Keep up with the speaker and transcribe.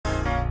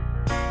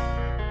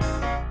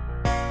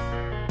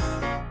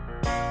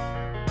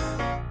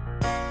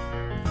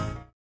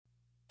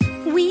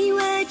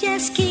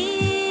just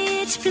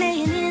kids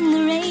playing in the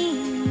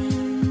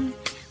rain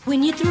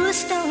when you threw a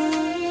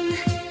stone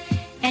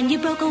and you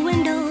broke a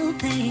window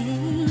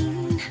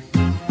pane.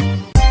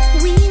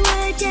 We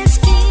were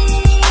just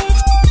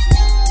kids.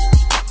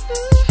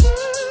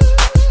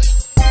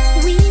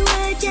 We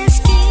were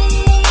just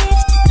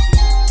kids.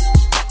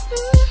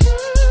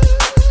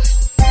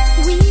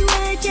 We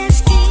were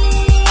just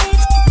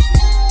kids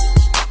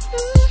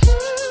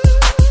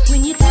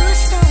when you threw a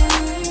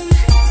stone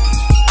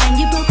and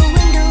you broke a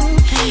window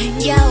pane.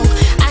 Yo,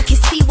 I can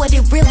see what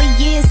it really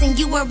is, and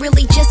you are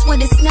really just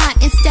what it's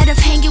not. Instead of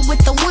hanging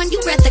with the one,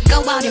 you rather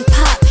go out and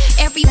pop.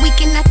 Every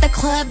weekend at the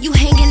club, you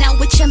hanging out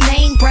with your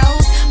main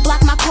bros.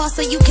 Block my call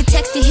so you can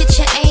text and hit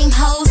your aim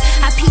hoes.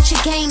 I peep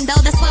your game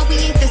though, that's why we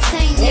ain't the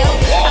same, yo.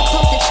 I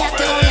close the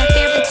chapter on that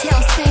fairy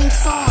tale, same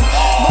song.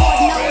 Lord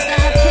knows I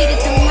have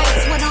pleaded the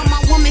nights with all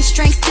my woman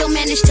strength, still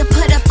managed to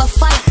put up a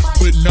fight.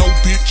 But no,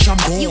 bitch, I'm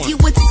gone. You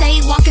would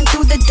say walking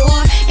through the door,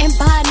 and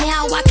by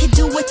now I could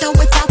do with or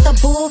without the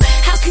bull.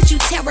 How could you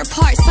tear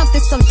apart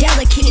something so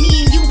delicate?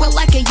 Me and you were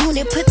like a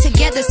unit put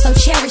together, so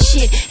cherish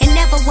it. And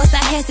never was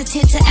I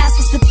hesitant to ask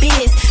what's the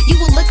biz.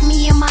 You would look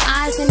me in my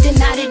eyes and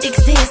deny it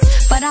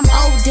exists. But I'm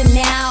older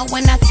now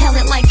when I tell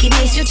it like it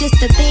is. You're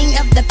just a thing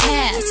of the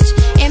past.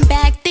 And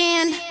back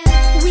then,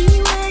 we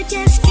were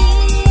just kids.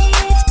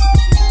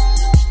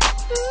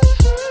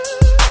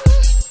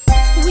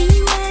 We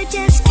were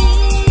just kids.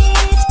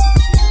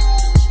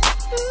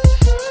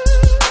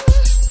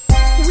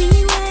 We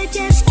were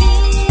just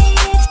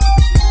kids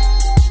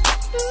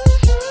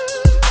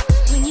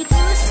when you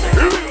threw a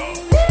stone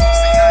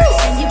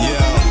and you broke a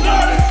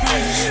window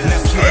pane. Now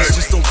please,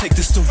 just don't take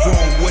this the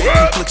wrong way.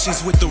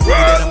 Conflictions with the role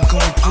that I'm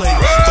gon' play.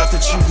 Thought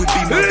that you would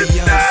be my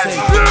Beyonce.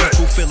 The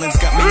mutual feelings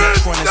got me not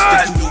trying to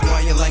stick through the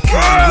wire like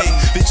Kanye.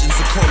 Visions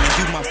are calling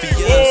you my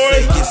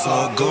fiance. It's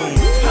all gone.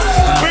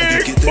 I know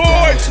you get the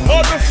down to me.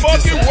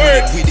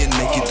 Disappointed we didn't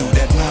make it through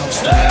that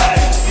milestone.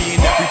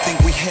 Seeing everything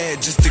we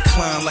had just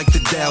decline like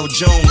the Dow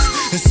Jones.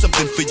 It's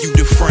something for you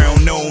to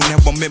frown on. Now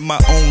I'm in my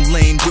own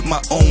lane with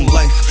my own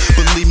life.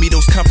 Believe me,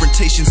 those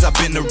confrontations I've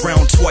been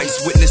around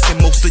twice.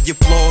 Witnessing most of your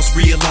flaws,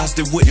 realized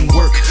it wouldn't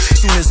work.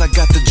 Soon as I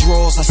got the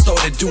draws, I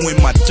started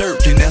doing my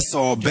dirt, and that's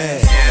all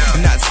bad.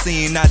 Not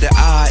seeing eye to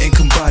eye and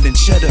combining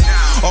cheddar.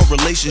 Our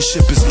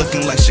relationship is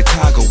looking like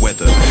Chicago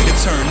weather. It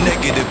turned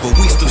negative, but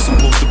we still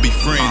supposed to be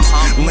friends.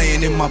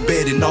 Laying in my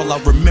bed and all I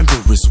remember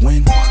is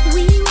when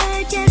we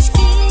were just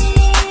kids.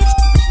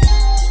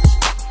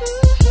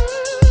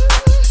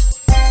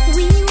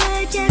 We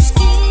were just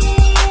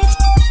kids.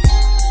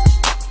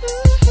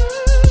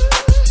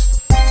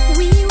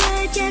 We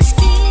were just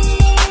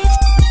kids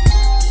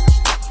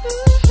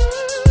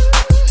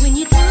when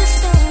you threw a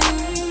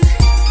stone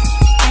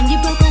and you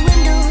broke a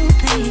window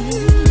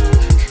pane.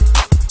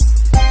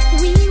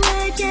 We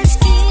were just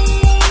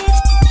kids.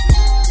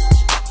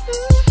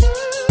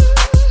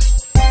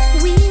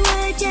 We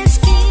were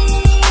just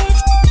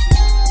kids.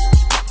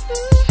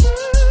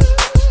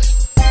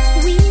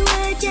 We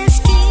were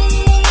just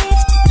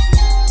kids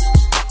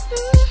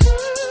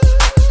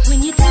when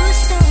you threw a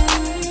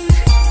stone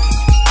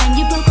and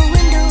you broke a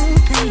window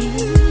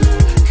pane.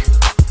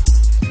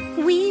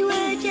 We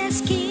were just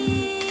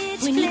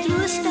kids when you threw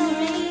a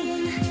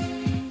stone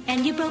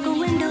and you broke a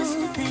window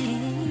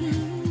pane.